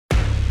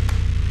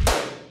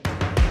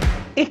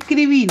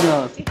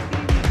Escribinos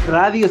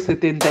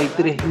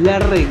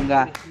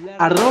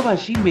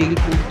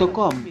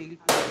radio73larrenga@gmail.com.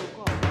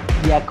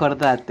 Y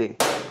acordate,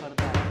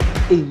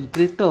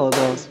 entre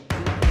todos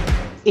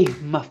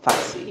es más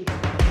fácil.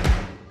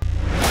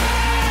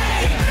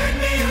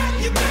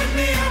 You burn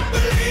me up,